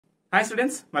Hi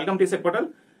students, welcome to EcetPortal.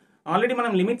 Already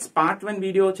మనం limits part 1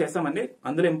 video చేసామండి.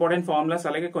 అందులో ఇంపార్టెంట్ ఫార్ములాస్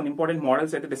అలాగే కొన్ని ఇంపార్టెంట్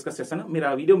మోడల్స్ అయితే డిస్కస్ చేస్తాను. మీరు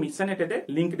ఆ వీడియో మిస్ అయినట్టయితే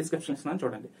లింక్ డిస్క్రిప్షన్ ఇస్తున్నాను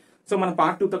చూడండి. సో మనం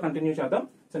పార్ట్ 2 తో కంటిన్యూ చేద్దాం.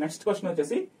 సో నెక్స్ట్ క్వశ్చన్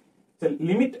వచ్చేసి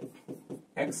limit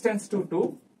x tends to 2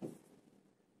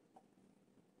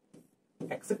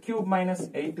 x cube minus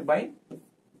 8 by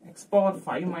x power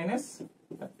 5 minus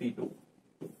 32.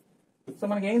 So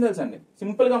మనకి ఏం తెలుసు అండి,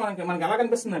 సింపుల్ గా మనకి ఎలా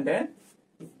కనిపిస్తుంది అంటే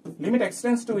limit x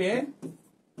tends to a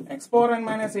x power n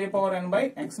minus a power n by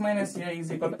x minus a is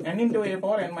equal to n into a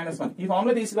power n minus 1. ఈ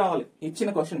ఫార్ములా తీసుకురావాలి ఇచ్చిన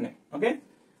క్వశ్చన్ ని. ఓకే,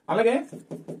 అలాగే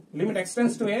limit x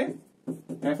tends to a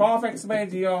f of x by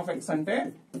g of x అంటే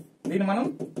దీన్ని మనం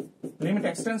limit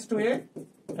x tends to a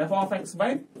f of x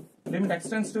by limit x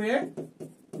tends to a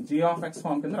g of x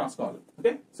form కింద రాసుకోవాలి.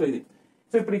 Okay, so ఇది.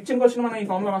 So ఇప్పుడు ఇచ్చిన question మనం ఈ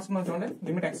ఫార్ములా రాసుకుందాం చూడండి.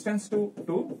 Limit x tends to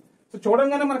 2. So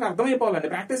చూడంగానే మనకు అర్థమైపోవాలండి,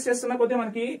 ప్రాక్టీస్ చేస్తున్న కొద్దీ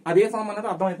మనకి అదే ఫార్మ్ అనేది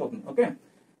అర్థమైపోతుంది. ఓకే,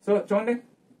 సో చూడండి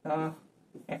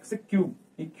ఎక్స్ క్యూబ్,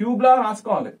 ఈ క్యూబ్ లా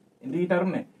రాసుకోవాలి ఈ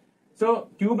టర్మ్ ని. సో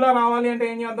క్యూబ్ లా రావాలి అంటే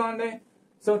ఏం చేద్దాం అండి,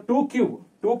 సో 2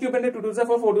 క్యూబ్ అంటే 2 2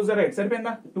 4 4 2 8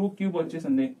 సరిపోయిందా, 2 క్యూబ్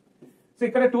వచ్చేసింది. సో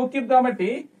ఇక్కడ 2 క్యూబ్ కాబట్టి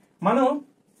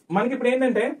మనకి ఇప్పుడు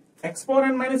ఏంటంటే ఎక్స్ పవర్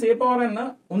ఎన్ మైనస్ ఏ పవర్ ఎన్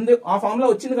ఉంది, ఆ ఫార్మ్ లో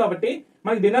వచ్చింది కాబట్టి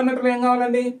మనకి డినామినేటర్ ఏం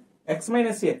కావాలండి, ఎక్స్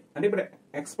మైనస్ ఏ. అంటే ఇప్పుడు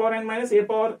ఎక్స్ పవర్ ఎన్ మైనస్ ఏ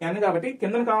పవర్ ఎన్ కాబట్టి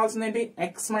కింద కావాల్సింది ఏంటి,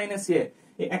 ఎక్స్ మైనస్ ఏ.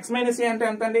 ఈ ఎక్స్ మైనస్ ఏ అంటే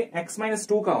ఎంత అండి, ఎక్స్ మైనస్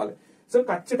 2 కావాలి. సో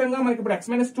ఖచ్చితంగా మనకి ఇప్పుడు ఎక్స్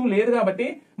మైనస్ 2 లేదు కాబట్టి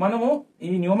మనము ఈ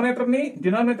న్యూమరేటర్ ని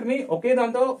డినామినేటర్ ని ఒకే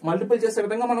దాంతో మల్టిపుల్ చేసే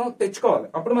విధంగా మనం తెచ్చుకోవాలి.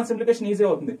 అప్పుడు మన సింప్లిఫికేషన్ ఈజీ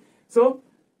అవుతుంది. సో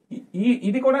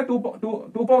ఇది కూడా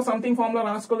 2 పవర్ సంథింగ్ ఫార్మ్ లో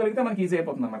రాసుకోగలిగితే మనకి ఈజీ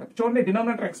అయిపోతుంది అనమాట. చూడండి,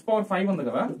 డినామినేటర్ ఎక్స్ పవర్ 5 ఉంది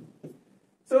కదా,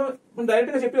 సో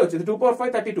డైరెక్ట్ గా చెప్పి వచ్చింది 2 పవర్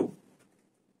 5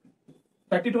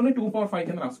 32 ని 2 పవర్ 5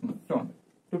 కింద రాసుకున్నాం. చూడండి,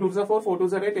 2 2 4 4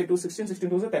 2 8 8 2 16 16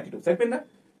 2 32 సరిపోయిందా.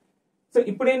 సో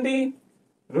ఇప్పుడు ఏంటి,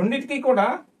 రెండింటికి కూడా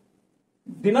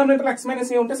డినామినేటర్ ఎక్స్ మైనస్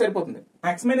ఏ ఉంటే సరిపోతుంది.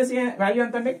 ఎక్స్ మైనస్ ఏ వాల్యూ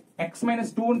ఎంత అంటే ఎక్స్ మైనస్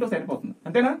 2 ఉంటే సరిపోతుంది,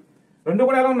 అంతేనా. రెండు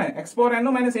కూడా ఎలా ఉన్నాయి, ఎక్స్ పవర్ ఎన్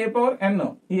మైనస్ ఏ పవర్ ఎన్,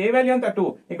 ఈ ఏ వాల్యూ అంతా 2.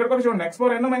 ఇక్కడ కూడా చూడండి, ఎక్స్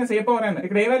పవర్ ఎన్ మైనస్ ఏ పవర్ ఎన్,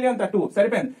 ఇక్కడ ఏ వాల్యూ అంతా 2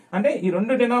 సరిపోయింది. అంటే ఈ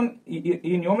రెండు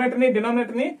ఈ న్యూమరేటర్ ని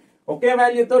డినామినేటర్ ని ఒకే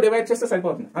వాల్యూతో డివైడ్ చేస్తే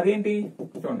సరిపోతుంది. అదేంటి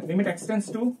చూడండి, limit x tends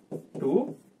to 2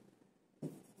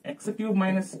 X cube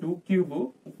minus 2 cube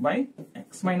by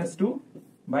X minus 2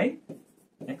 by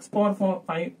X power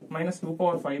 5 minus 2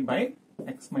 power 5 by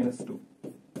X minus 2.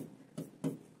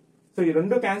 So ఈ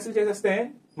రెండు క్యాన్సిల్ చేసేస్తే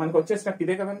మనకు వచ్చే స్టెప్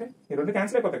ఇదే కదండి, ఈ రెండు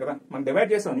క్యాన్సిల్ అయిపోతాయి కదా. మనం డివైడ్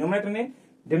చేసాం, న్యూమరేటర్ ని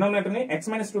డినామినేటర్ ని ఎక్స్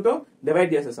మైనస్ 2 తో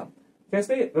డివైడ్ చేసేసాం,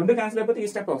 చేస్తే రెండు క్యాన్సిల్ అయిపోతే ఈ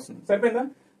స్టెప్ వస్తుంది. సరిపోయిందా.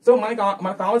 సో మనకు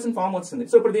కావాల్సిన ఫార్మ్ వస్తుంది.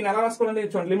 సో ఇప్పుడు దీన్ని ఎలా రాసుకోవాలండి,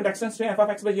 చూడండి, limit x tends to F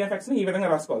of X by G of X ని ఈ విధంగా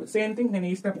రాసుకోవాలి. సేమ్ థింగ్ నేను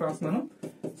ఈ స్టెప్ రాస్తున్నాను.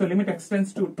 So limit x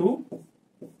tends to 2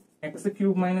 X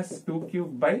cube minus 2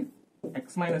 cube by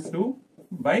X minus 2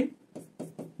 by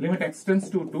limit x tends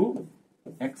to 2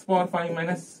 X power 5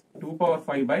 minus 2 power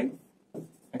 5 by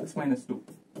X minus 2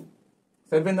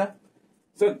 సరిపోయిందా.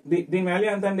 So దీని value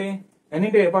ఎంత అండి, ఎన్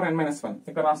ఇంటూ ఏ పవర్ ఎన్ minus 1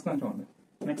 ఇక్కడ రాస్తున్నాను చూడండి.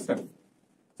 Next step,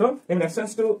 so limit x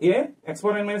tends to A X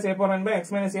power N minus A power N by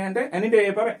X minus ఏ అంటే ఎన్ into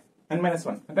ఏ power ఎన్ minus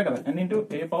 1 అంతే కదా, ఎన్ ఇంటూ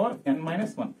ఏ పవర్ ఎన్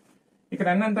మైనస్ 1. ఇక్కడ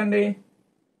ఎన్ ఎంత అండి,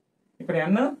 ఇక్కడ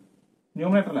ఎన్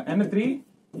న్యూమరేటర్ లో ఎన్ 3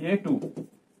 ఏ 2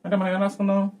 అంటే మనం ఏం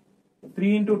రాసుకుందాం,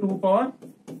 3 ఇంటూ 2 పవర్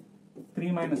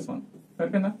 3 మైనస్ 1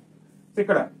 సరిపోయిందా. సో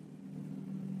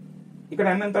ఇక్కడ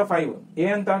ఎన్ ఎంత 5, ఏ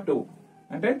ఎంత 2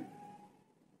 అంటే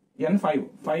ఎన్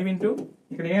 5 ఇంటూ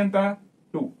ఇక్కడ ఏ ఎంత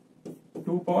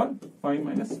 2 పవర్ 5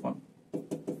 మైనస్ 1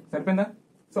 సరిపోయిందా.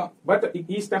 సో బట్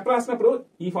ఈ స్టెప్ రాసినప్పుడు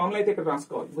ఈ ఫార్ములా అయితే ఇక్కడ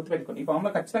రాసుకోవాలి, గుర్తుపెట్టుకోండి. ఈ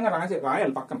ఫార్ములా ఖచ్చితంగా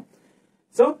రాయాలి పక్కన.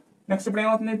 సో నెక్స్ట్ ఇప్పుడు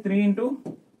ఏమవుతుంది, 3 ఇంటూ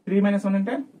 3 మైనస్ 1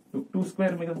 అంటే 2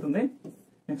 స్క్వేర్ మిగులుతుంది.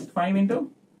 నెక్స్ట్ 5 ఇంటూ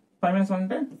 5 మైనస్ 1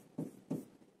 అంటే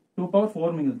 2 పవర్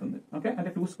 4 మిగులుతుంది. ఓకే, అంటే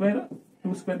 2 స్క్వేర్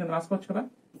కింద రాసుకోవచ్చు కదా.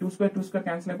 2 స్క్వేర్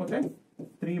క్యాన్సిల్ అయిపోతే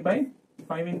 3 బై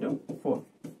 5 ఇంటూ 4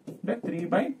 అంటే 3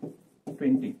 by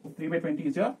 20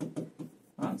 is your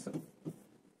answer.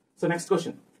 So next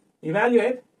question,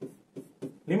 evaluate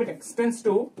limit x tends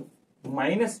to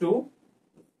minus 2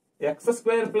 x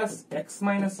square plus x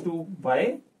minus 2 by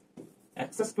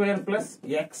x square plus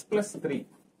x plus 3.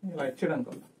 ఇలా ఇచ్చాడు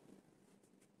అనుకో.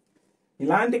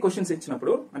 ఇలాంటి క్వశ్చన్స్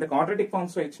ఇచ్చినప్పుడు అంటే క్వాడ్రాటిక్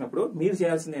ఫార్మ్స్ లో ఇచ్చినప్పుడు మీరు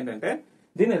చేయాల్సింది ఏంటంటే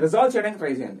దీన్ని రిజాల్వ్ చేయడానికి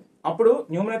ట్రై చేయండి. అప్పుడు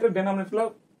న్యూమరేటర్ డినామినేటర్ లో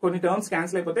కొన్ని టర్మ్స్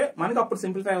క్యాన్సిల్ అయిపోతే మనకి అప్పుడు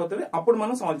సింప్లిఫై అవుతుంది, అప్పుడు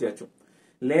మనం సాల్వ్ చేయొచ్చు.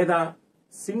 లేదా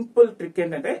సింపుల్ ట్రిక్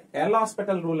ఏంటంటే ఎల్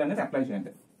హాస్పిటల్ రూల్ అనేది అప్లై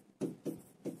చేయండి.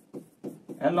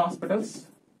 L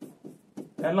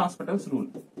hospitals rule.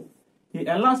 ఈ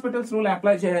ఎల్ హాస్పిటల్స్ రూల్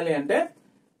అప్లై చేయాలి అంటే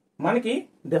మనకి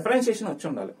డిఫరెన్షియేషన్ వచ్చి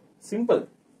ఉండాలి. సింపుల్,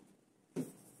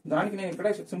 దానికి నేను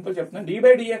ఇక్కడే సింపుల్ చెప్తున్నాను. D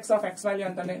by dx of X value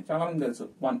ఎంత చాలా మంది తెలుసు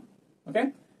 1. ఓకే,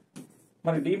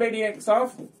 మరి D by dx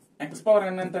of X power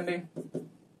ఎన్ ఎంత అండి,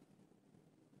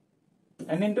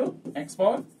 n into x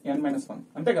power n minus 1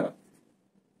 అంతే కదా.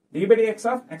 d by dx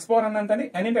of x power n అంటే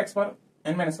n into x power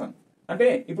n minus 1 అంటే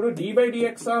ఇప్పుడు d by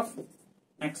dx of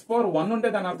x power 1 ఉంటే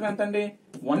దాని అర్థం ఎంత అండి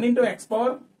 1 into x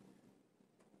power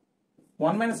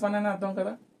 1 minus 1 అని అర్థం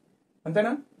కదా,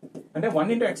 అంతేనా. అంటే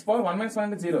 1 into x power 1 minus 1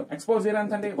 అంటే 0, x power 0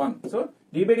 ఎంత అండి 1. So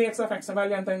d by dx of x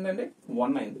value ఎంత అయిందండి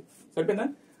 1 అయింది. సరిపోయిందా.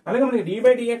 అలాగే మనకి d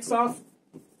by dx of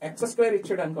x square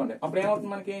ఇచ్చాడు అనుకోండి, అప్పుడు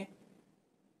ఏమవుతుంది మనకి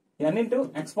n into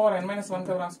x power n minus 1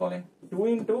 కదా రాసుకోవాలి. 2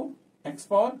 into x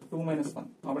power 2 minus 1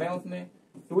 అప్పుడు ఏమవుతుంది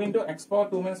 2 into x power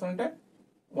 2 minus 1 అంటే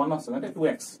 1 వస్తుంది, అంటే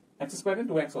 2x, x స్క్వేర్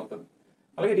 2x అవుతుంది.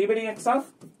 అలాగే d by dx of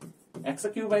x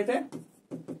cube అయితే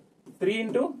 3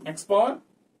 into x power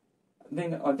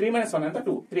 3 minus 1 అంటే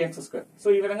 2, 3x స్క్వేర్. సో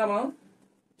ఈ విధంగా మనం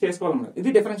చేసుకోవాలన్నమాట. ఇది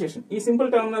డిఫరెన్షియేషన్. ఈ సింపుల్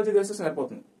టర్మినాలజీ తెలిస్తే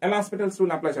సరిపోతుంది. ఎలా హాస్పిటల్స్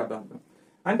రూల్ అప్లై చేద్దాం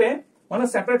అంటే మనం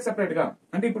సెపరేట్ గా,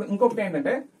 అంటే ఇప్పుడు ఇంకొకటి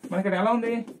ఏంటంటే మనకి ఇక్కడ ఎలా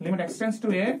ఉంది limit x tends to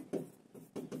A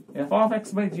f of x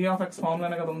by g of x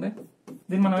ఫార్ములానే కదా ఉంది.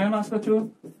 దీన్ని మనం ఏం రాసుకోవచ్చు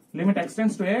limit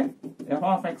x tends to A f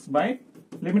of x by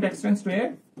limit x tends to A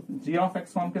g of x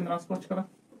form కింద రాసుకోవచ్చు కదా.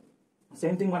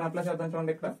 సేమ్ థింగ్ మనం అప్లై చేద్దాం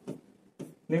చూడండి. ఇక్కడ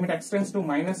limit x tends to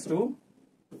 -2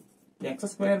 x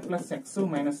square plus x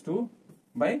minus 2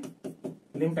 by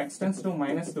limit extends to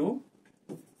 -2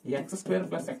 x square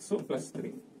plus x plus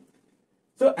 3.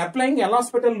 So applying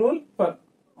L'Hospital rule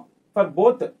for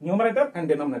both numerator and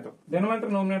denominator.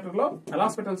 Numerator లో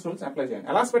L'Hospital's rules apply చేయండి.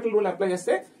 L'Hospital rule apply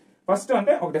చేస్తే first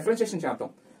అంటే ఒక differentiation చేద్దాం.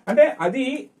 అంటే అది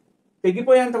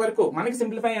తెగిపోయేంత వరకు మనకి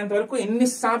సింప్లిఫై అయ్యేంత వరకు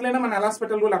ఎన్నిసార్లైనా మన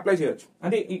L'Hospital rule అప్లై చేయొచ్చు.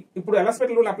 అంటే ఇప్పుడు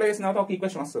L'Hospital rule అప్లై చేసిన తర్వాత ఒక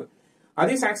ఈక్వేషన్ వస్తుంది,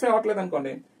 అది సాటిస్ఫై అవ్వట్లేదు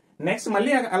అనుకోండి, నెక్స్ట్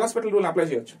మళ్ళీ L'Hospital రూల్ అప్లై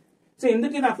చేయొచ్చు. సో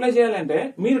ఎందుకు ఇది అప్లై చేయాలంటే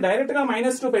మీరు డైరెక్ట్ గా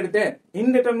 -2 పెడితే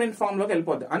ఇన్డిటర్మినెంట్ ఫామ్ లోకి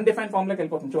వెళ్ళిపోద్ది, అన్డిఫైన్ ఫామ్ లోకి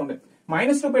వెళ్ళిపోతుంది. చూడండి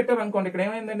 -2 పెట్టారు అనుకోండి, ఇక్కడ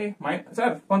ఏమైందండి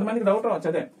సార్ కొంతమందికి డౌట్ రావచ్చు,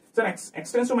 అదే సార్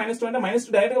ఎక్స్టెన్స్ టు -2 అంటే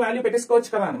 -2 డైరెక్ట్ గా వాల్యూ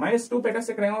పెట్టేసుకోవచ్చు కదా అని. -2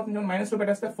 పెట్టేస్తే ఇక్కడ ఏమవుతుంది -2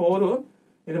 పెట్టేస్తే 4,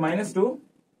 ఇది -2,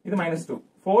 ఇది -2,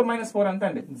 4 - 4 అంతే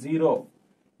అండి 0.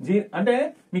 అంటే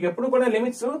మీకు ఎప్పుడు కూడా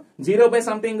లిమిట్స్ 0 బై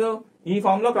సంథింగ్ ఈ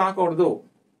ఫామ్ లోకి రాకూడదు.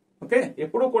 ఓకే,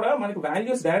 ఎప్పుడు కూడా మనకి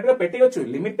వాల్యూస్ డైరెక్ట్ గా పెట్టేయచ్చు.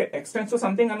 లిమిట్ ఎక్స్టెన్స్ టు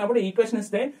సంథింగ్ అన్నప్పుడు ఈక్వేషన్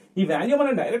ఇస్తే ఈ వాల్యూ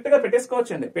మనం డైరెక్ట్ గా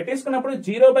పెట్టేసుకోవచ్చు అండి. పెట్టేసుకున్నప్పుడు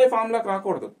 0 బై ఫామ్ లోకి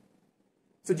రాకూడదు.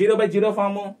 So 0 by 0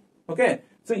 form. Okay,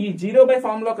 so ఈ 0 బై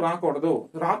ఫామ్ లోకి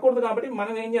రాకూడదు కాబట్టి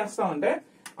మనం ఏం చేస్తామంటే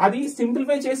అది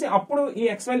సింప్లిఫై చేసి అప్పుడు ఈ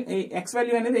ఎక్స్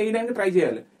వాల్యూ అనేది వేయడానికి ట్రై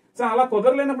చేయాలి. సో అలా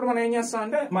కుదరలేనప్పుడు మనం ఏం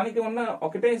చేస్తామంటే మనకి ఉన్న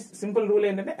ఒకటే సింపుల్ రూల్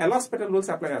ఏంటంటే L'Hospital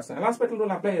రూల్స్ అప్లై చేస్తాం. L'Hospital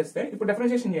రూల్ అప్లై చేస్తే ఇప్పుడు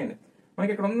డిఫరెన్షియేషన్ చేయండి.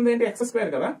 మనకి ఇక్కడ ఉన్నది ఏంటి x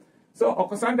స్క్వేర్ కదా. సో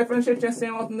ఒక్కసారి డిఫరెన్షియేట్ చేస్తే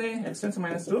ఏమవుతుంది ఎక్స్టెన్స్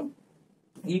 -2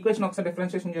 ఈక్వేషన్ ఒకసారి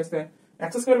డిఫరెన్షియేషన్ చేస్తే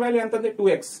x స్క్వేర్ వాల్యూ ఎంత అండి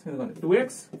 2x. ఇదిగోండి 2x,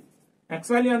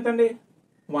 x వాల్యూ ఎంత అండి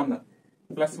 1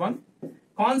 + 1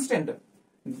 కాన్స్టెంట్.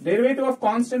 డెరివేటివ్ ఆఫ్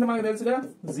కాన్స్టెంట్ మనకు తెలుసుగా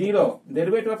 0.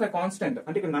 డెరివేటివ్ ఆఫ్ ఎ కాన్స్టెంట్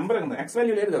అంటే ఇక్కడ నంబర్ ఉంది, x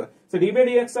వాల్యూ లేదు కదా. So d by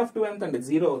dx of 2 ఎంత అండి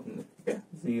 0 అవుతుంది. Okay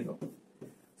 0.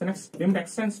 So next limit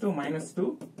x tends to -2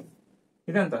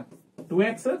 ఇదంతా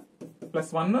 2x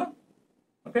 + 1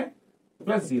 ఓకే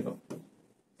ప్లస్ 0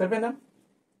 సరిపోయిందా.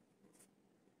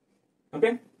 ఓకే,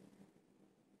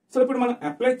 సో ఇప్పుడు మనం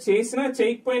అప్లై చేసినా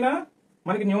చేయకపోయినా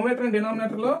మనకి న్యూమరేటర్ అండ్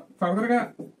డినామినేటర్ లో ఫర్దర్ గా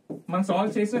మనం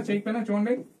సాల్వ్ చేసినా చేయకపోయినా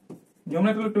చూడండి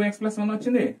న్యూమరేటర్ లో 2x + 1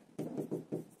 వచ్చింది,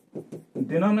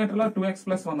 డినామినేటర్ లో 2x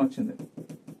 + 1 వచ్చింది.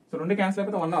 సో రెండు క్యాన్సిల్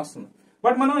అయిపోతే 1 వస్తుంది.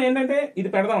 బట్ మనం ఏంటంటే ఇది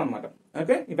పెడదాం అనమాట.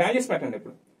 ఓకే, ఈ వాల్యూస్ పెట్టండి.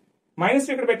 ఇప్పుడు -2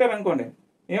 ఇక్కడ పెట్టారు అనుకోండి,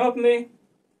 ఏమవుతుంది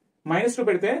 -2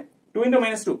 పెడితే 2 ×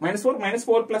 -2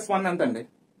 -4 + 1 ఎంత అండి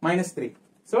 -3.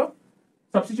 So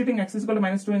substituting x =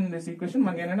 -2 in this equation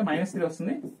మనకి ఏంటంటే -3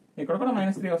 వస్తుంది, ఇక్కడ కూడా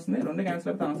 -3 వస్తుంది. రెండు క్యాన్సిల్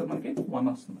అయితే ఆన్సర్ మనకి 1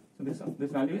 వస్తుంది. So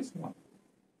this value is 1.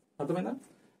 అర్థమైందా.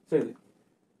 సో ఇది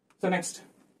సో నెక్స్ట్,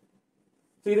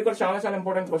 సో ఇది కూడా చాలా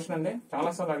ఇంపార్టెంట్ క్వశ్చన్ అండి, చాలా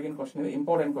సార్లు అడిగిన క్వశ్చన్, ఇది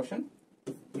important question.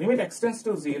 Limit x tends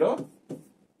to 0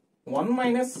 1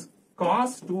 -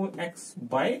 cos 2x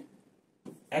by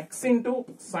x into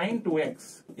sin 2x.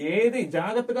 ఏది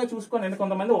జాగ్రత్తగా చూసుకోండి,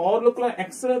 కొంతమంది ఓవర్లుక్ లో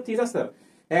x తీసేస్తారు.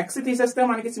 x తీసేస్తే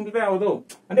మనకి సింప్లిఫై అవ్వదు.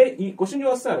 అంటే ఈ క్వశ్చన్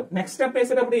చూస్తారు, నెక్స్ట్ స్టెప్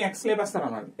వేసేటప్పుడు x లేపేస్తారు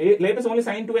అన్నమాట. లేపేసి ఓన్లీ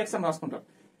sin 2x అని రాసుకుంటారు.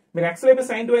 మీరు x లేపేసి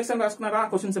sin 2x అని రాసుకున్నారా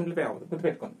క్వశ్చన్ సింప్లిఫై అవ్వదు,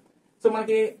 గుర్తుపెట్టుకోండి. సో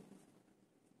మనకి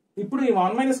ఇప్పుడు ఈ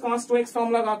 1 - cos 2x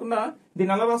ఫార్ములా కాకుండా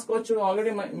దీన్ని ఎలా రాసుకోవచ్చు,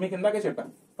 ఆల్రెడీ మీకు ఇందాకే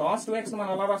చెప్పాను. cos 2x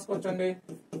మనం ఎలా రాసుకోవచ్చు అండి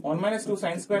 1 - 2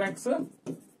 sin²x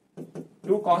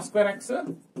 2 cos²x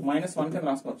 -1 కింద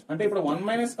రాసుకోవచ్చు. అంటే ఇప్పుడు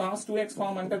 1 - cos 2x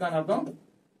ఫార్మ్ అంటే దాని అర్థం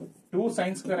 2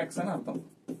 sin²x అని అర్థం.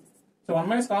 సో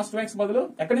 1 - cos 2x బదులు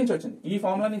ఎక్కడి నుంచి వచ్చింది, ఈ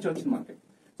ఫార్ములా నుంచి వచ్చింది మనకి.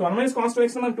 సో 1 - cos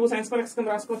 2x మనం 2 sin²x కింద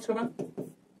రాసుకోవచ్చు కదా.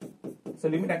 So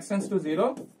limit x tends to 0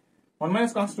 1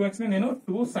 - cos 2x ని నేను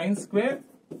 2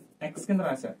 sin²x కింద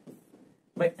రాశాను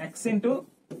by x into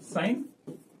sin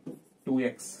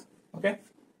 2x. Okay,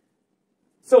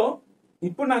 so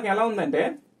ఇప్పుడు నాకు ఎలా ఉందంటే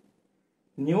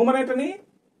న్యూమరేటర్ ని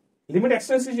limit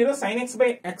x tends to 0 sin x by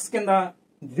x కింద,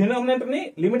 డినామినేటర్ ని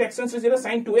limit x tends to 0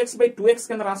 sin 2x by 2x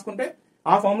కింద రాసుకుంటే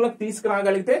ఆ ఫార్ములాకి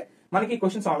తీసుకురాగలిగితే మనకి ఈ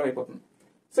క్వశ్చన్ సాల్వ్ అయిపోతుంది.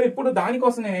 సో ఇప్పుడు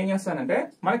దానికోసం నేను ఏం చేస్తానంటే,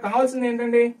 మనకు కావాల్సింది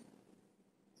ఏంటండి,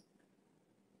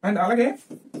 అండ్ అలాగే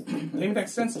limit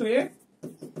x tends to A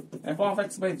f of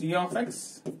x by g of x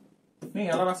ని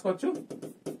ఎలా రాసుకోవచ్చు,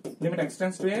 limit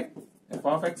x tends to A f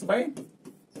of x by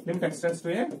limit x tends to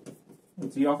A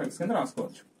g of x కింద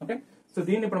రాసుకోవచ్చు. ఓకే, సో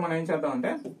దీన్ని ఇప్పుడు మనం ఏం చేద్దాం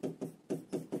అంటే,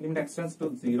 limit x tends to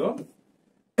 0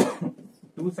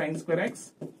 2 sin square x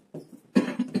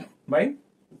by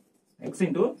x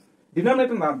into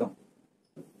denominator రాద్దాం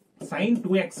sin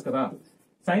 2x కదా,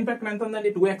 sin పక్కన ఎంత ఉందండి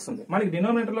 2x ఉంది, మనకి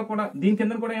డినామినేటర్ లో కూడా దీని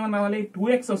కింద కూడా ఏమన్నా రావాలి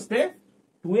 2x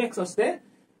వస్తే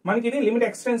మనకి ఇది limit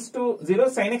x tends to 0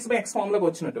 sin x by x form లోకి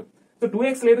వచ్చినట్టు. సో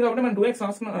 2x లేదు కాబట్టి మనం 2x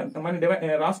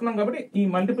రాసుకున్నాం కాబట్టి ఈ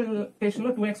మల్టిప్లికేషన్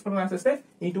లో 2x కూడా రాసేస్తే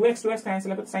ఈ 2x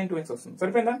క్యాన్సిల్ అయిపోతే sin 2x వస్తుంది.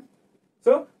 సరిపోయిందా?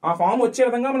 సో ఆ ఫార్మ్ వచ్చే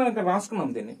విధంగా మనం ఇక్కడ రాసుకున్నాం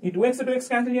దీన్ని. ఈ 2x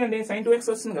క్యాన్సిల్ చేయండి, sin 2x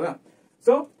వస్తుంది కదా.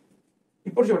 సో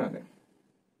ఇప్పుడు చూడండి,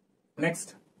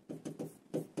 next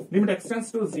limit x tends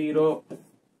to 0.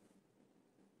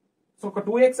 So ఒక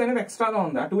 2x అనేది ఎక్స్ట్రాగా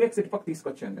ఉంది, ఆ 2x ఇటుపక్క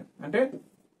తీసుకొచ్చేయండి. అంటే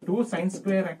 2 sin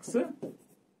square x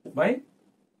by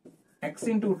x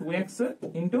into 2x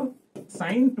into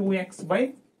sin 2x by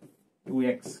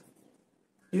 2x.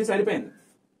 ఇది సరిపోయింది,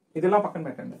 ఇది ఇలా పక్కన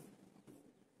పెట్టండి.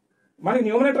 మనకి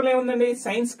న్యూమరేటర్ ఏముందండి,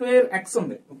 sin square x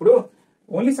ఉంది. ఇప్పుడు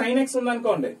ఓన్లీ sin x ఉంది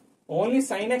అనుకోండి, ఓన్లీ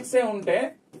sin x ఉంటే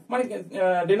మనకి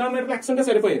డినామినేటర్ x ఉంటే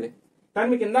సరిపోయేది. కానీ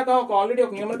మీకు ఇందాక ఆల్రెడీ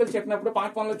ఒక న్యూమరికల్ చెప్పినప్పుడు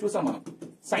పార్ట్ 1 లో చూసాం మనం,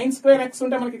 sin square x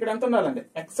ఉంటే మనకి ఇక్కడ ఎంత ఉండాలండి,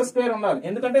 x square ఉండాలి.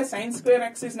 ఎందుకంటే sin square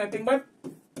x is nothing but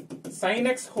sin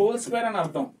x whole square అని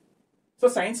అర్థం. సో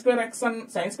sin square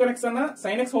x అన్నా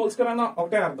sin x whole square అన్న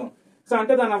ఒకటే అర్థం. సో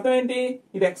అంటే దాని అర్థం ఏంటి,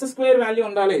 ఇది x స్క్వేర్ వాల్యూ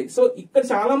ఉండాలి. సో ఇక్కడ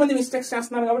చాలా మంది మిస్టేక్స్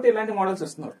చేస్తున్నారు కాబట్టి ఇలాంటి మోడల్స్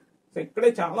ఇస్తున్నారు. సో ఇక్కడే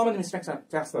చాలా మంది మిస్టేక్స్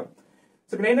చేస్తారు.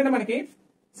 సో ఇక్కడ ఏంటంటే మనకి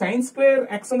sin square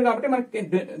x ఉంది కాబట్టి మనకి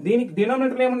దీనికి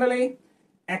డినామినేటర్ ఏముండాలి,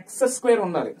 x స్క్వేర్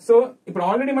ఉండాలి. సో ఇప్పుడు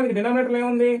ఆల్రెడీ మనకి డినామినేటర్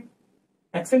ఏముంది,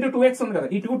 x into 2x ఉంది కదా,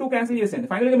 ఈ 2 క్యాన్సిల్ చేసేయండి.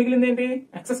 ఫైనల్ గా మిగిలింది ఏంటి,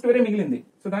 x స్క్వేర్ మిగిలింది.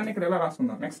 సో దాన్ని ఇక్కడ ఎలా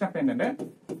రాసుకుందాం. నెక్స్ట్ స్టెప్ ఏంటంటే,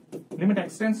 లిమిట్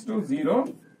ఎక్స్టెన్స్ టు 0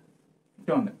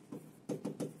 చూడండి,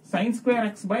 sin square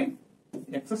x by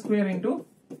x square into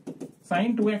sin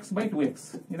 2x by 2x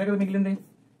ఇదే కదా మిగిలింది.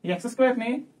 ఈ x స్క్వేర్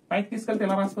ని పైకి తీసుకెళ్తే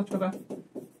ఎలా రాసుకోవచ్చు కదా,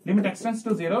 limit x tends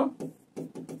to 0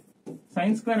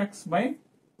 sin square x by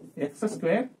x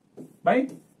square by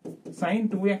sin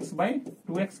 2x by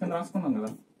 2x కింద రాసుకున్నాం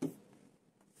కదా.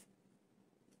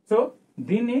 సో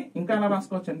దీన్ని ఇంకా ఎలా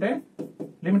రాసుకోవచ్చు అంటే,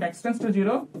 లిమిట్ ఎక్స్టెన్స్ టు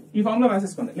 0 ఈ ఫార్మ్ లో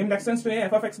రాసేసుకోండి. Limit x tends to A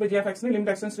f of x by g of x ని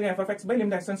limit x tends to A f of x by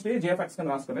limit x tends to A g of x కింద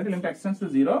రాసుకోండి. Limit x tends to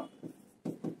 0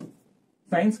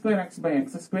 sin square x by x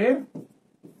square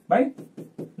by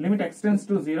limit x tends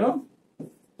to 0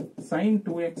 sin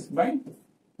 2x by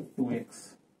 2x.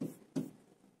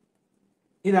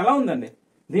 ఇది ఎలా ఉందండి,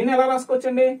 దీన్ని ఎలా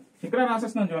రాసుకోవచ్చండి, ఇక్కడ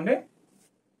రాసేస్తున్నాం చూడండి.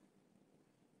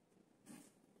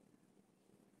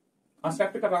 ఆ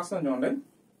స్టెప్ ఇక్కడ రాస్తున్నాం చూడండి,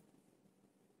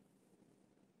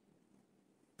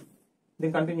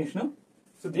 దీని కంటిన్యూషన్.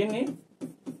 సో దీన్ని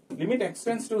limit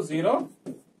x tends to 0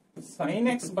 sin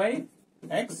x by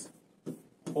x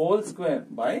whole square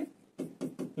by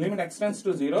limit x tends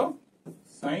to 0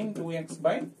 sin 2x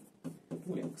by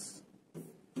 2x.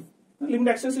 Limit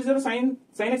x tends to 0 sin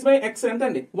x by x ఎంత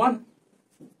అండి 1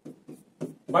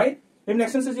 by limit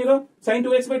x tends to 0 sin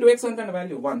 2x by 2x ఎంత అండి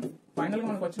value 1. Final గా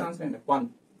మనకు వచ్చిన answer ఏంటి 1.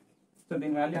 So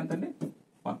దీని value ఎంత అండి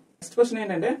 1. నెక్స్ట్ క్వశ్చన్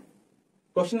ఏంటంటే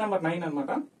క్వశ్చన్ నెంబర్ 9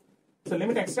 అన్నమాట. సో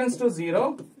లిమిట్ ఎక్స్టెన్స్ టు 0,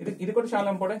 ఇది కూడా చాలా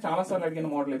ఇంపార్టెంట్, చాలా సార్లు అడిగిన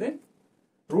మోడల్ ఇది.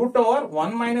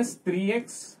 √1 - 3x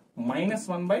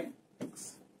 - 1 by x.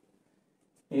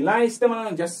 ఇలా ఇస్తే మనం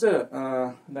జస్ట్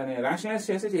దాన్ని రేషనలైజ్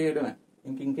చేసి చేయడమే,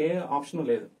 ఇంకే ఆప్షన్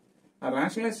లేదు. ఆ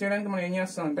రేషనలైజ్ చేయడానికి మనం ఏం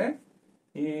చేస్తాం అంటే,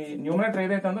 ఈ న్యూమరేటర్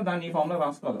ఏదైతే ఉందో దాన్ని ఈ ఫార్మ్ లో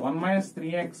రాసుకోవాలి. 1 -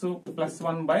 3x +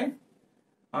 1 by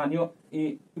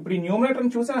ఇప్పుడు ఈ న్యూమరేటర్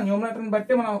ని చూసి ఆ న్యూమరేటర్ ని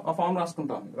బట్టి మనం ఆ ఫార్మ్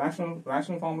రాసుకుంటాం,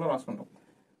 రేషనల్ ఫార్మ్ లో రాసుకుంటాం.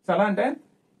 సో ఎలా అంటే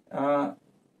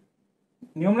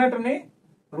న్యూమరేటర్ ని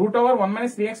 √1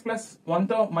 - 3x + 1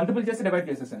 తో మల్టిపుల్ చేసి డివైడ్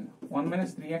చేసేసండి. 1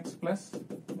 - 3x +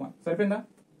 1 సరిపోయిందా?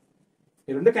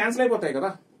 ఈ రెండు క్యాన్సిల్ అయిపోతాయి కదా,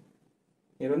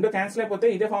 ఈ రెండు క్యాన్సిల్ అయిపోతే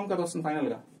ఇదే ఫార్మ్ కదా వస్తుంది ఫైనల్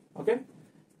గా. ఓకే,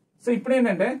 సో ఇప్పుడు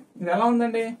ఏంటంటే ఇది ఎలా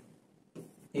ఉందండి,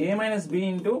 a - b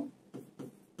into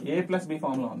a + b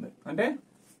form లో ఉంది. అంటే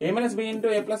a - b into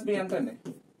a + b ఎంత అండి,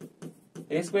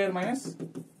 a² -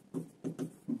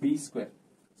 b².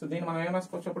 సో దీన్ని మనం ఏం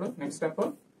రాసుకోవచ్చు అప్పుడు, next step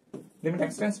limit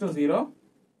x tends to 0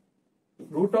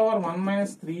 √1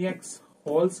 - 3x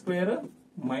whole square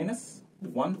 -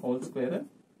 1 whole square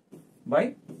by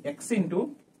x into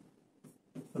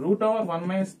 √1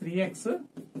 - 3x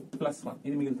 + 1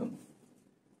 ఇది మిగులుతుంది.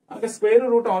 ఓకే స్క్వేర్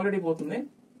రూట్ ఆల్రెడీ పోతుంది.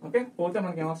 ఓకే పోతే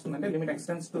మనకి ఏమొస్తుందంటే limit x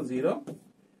tends to 0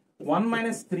 1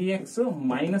 minus 3x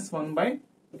minus 1 by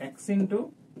x into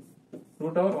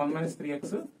root over 1 minus 3x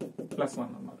plus 1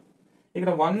 అన్నమాట.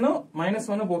 ఇక్కడ 1 minus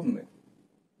 1 పోతుంది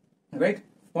right.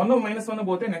 1 minus 1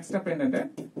 పోతే నెక్స్ట్ స్టెప్ ఏంటంటే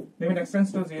limit x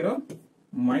tends to 0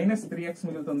 minus 3x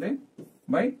మిగులుతుంది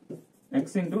by x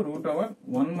into root over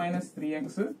 1 minus 3x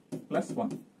plus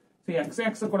 1. So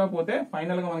x కూడా పోతే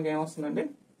final గా మనకి ఏమొస్తుందండి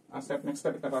ఆ స్టెప్ నెక్స్ట్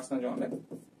స్టెప్ ఇక్కడ రాస్తాను చూడండి.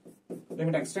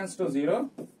 Limit x tends to 0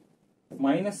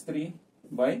 minus 3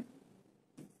 by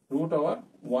root over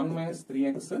 1 minus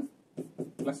 3x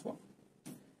plus 1.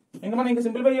 ఇంకా మనం ఇంకా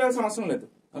సింప్లిఫై చేయాల్సిన అవసరం లేదు.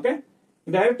 ఓకే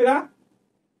డైరెక్ట్ గా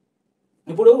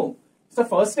ఇప్పుడు సో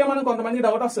ఫస్ట్ టైం మనకు కొంతమంది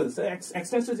డౌట్ వస్తుంది సార్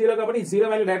ఎక్స్ టెన్స్ టు 0 కాబట్టి 0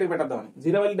 వాల్యూ డైరెక్ట్ పెట్టేద్దామని.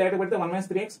 0 వాల్యూ డైరెక్ట్ పెడితే 1 minus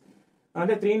 3x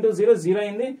అంటే 3 into 0 0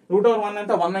 అయింది. రూట్ ఓవర్ 1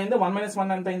 అంతా 1 అయింది. 1 minus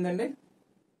 1 ఎంత అయిందండి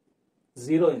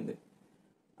 0 అయింది.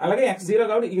 అలాగే x 0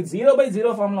 కాబట్టి ఇది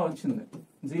 0/0 ఫామ్ లో వచ్చింది.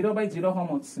 0/0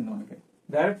 ఫామ్ వచ్చింది మనకి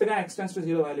డైరెక్ట్ గా ఎక్స్ టెన్స్ టు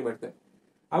 0 వాల్యూ పెడితే.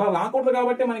 అలా రాకూడదు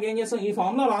కాబట్టి మనకి ఏం చేస్తాం ఈ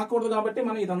ఫామ్ లో రాకూడదు కాబట్టి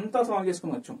మనం ఇదంతా సాల్వ్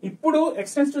చేసుకుని వచ్చాం. ఇప్పుడు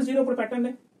ఎక్స్ టెన్స్ టు 0 ఇప్పుడు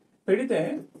పెట్టండి. పెడితే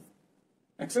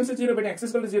ఎక్స్ టెన్స్ టు 0 పెట్టి x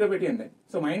 = 0 పెట్టండి.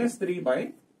 So -3 by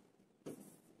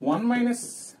 1 minus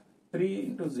 3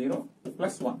 into 0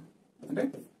 plus 1 అంటే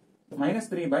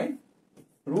 -3 by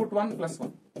root 1 plus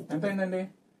 1 ఎంత అయిందండి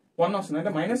 1 వస్తుంది.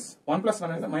 అంటే -1 plus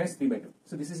 1 అంటే -3/2.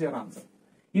 So this is your answer.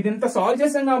 ఇది ఇంత సాల్వ్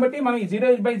చేసాం కాబట్టి మనం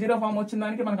 0/0 ఫామ్ వచ్చిన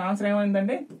దానికి మనకు ఆన్సర్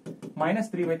ఏమైందండి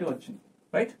 -3/2 వచ్చింది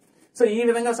రైట్. సో ఈ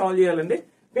విధంగా సాల్వ్ చేయాలండి.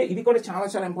 ఓకే ఇది కూడా చాలా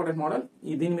చాలా ఇంపార్టెంట్ మోడల్.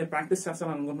 దీన్ని మీరు ప్రాక్టీస్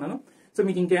చేస్తారని అనుకుంటున్నాను. సో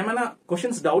మీకు ఇంకేమైనా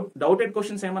క్వశ్చన్స్ డౌటెడ్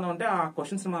క్వశ్చన్స్ ఏమైనా ఉంటే ఆ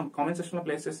క్వశ్చన్స్ మనం కామెంట్ సెక్షన్ లో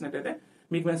ప్లేస్ చేసినట్టయితే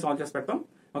మీకు మేము సాల్వ్ చేసి పెడతాం.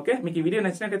 ఓకే మీకు ఈ వీడియో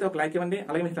నచ్చినట్టయితే ఒక లైక్ ఇవ్వండి.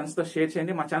 అలాగే మీ ఫ్రెండ్స్ తో షేర్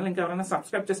చేయండి. మా ఛానల్ ఇంకా ఎవరైనా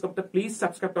సబ్స్క్రైబ్ చేసుకోకపోతే ప్లీజ్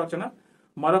సబ్స్క్రైబ్ అవ్వచ్చు.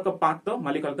 మరొక పార్ట్ తో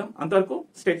మళ్ళీ కలుద్దాం. అంతవరకు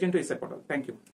stay tune to EcetPortal. Thank you.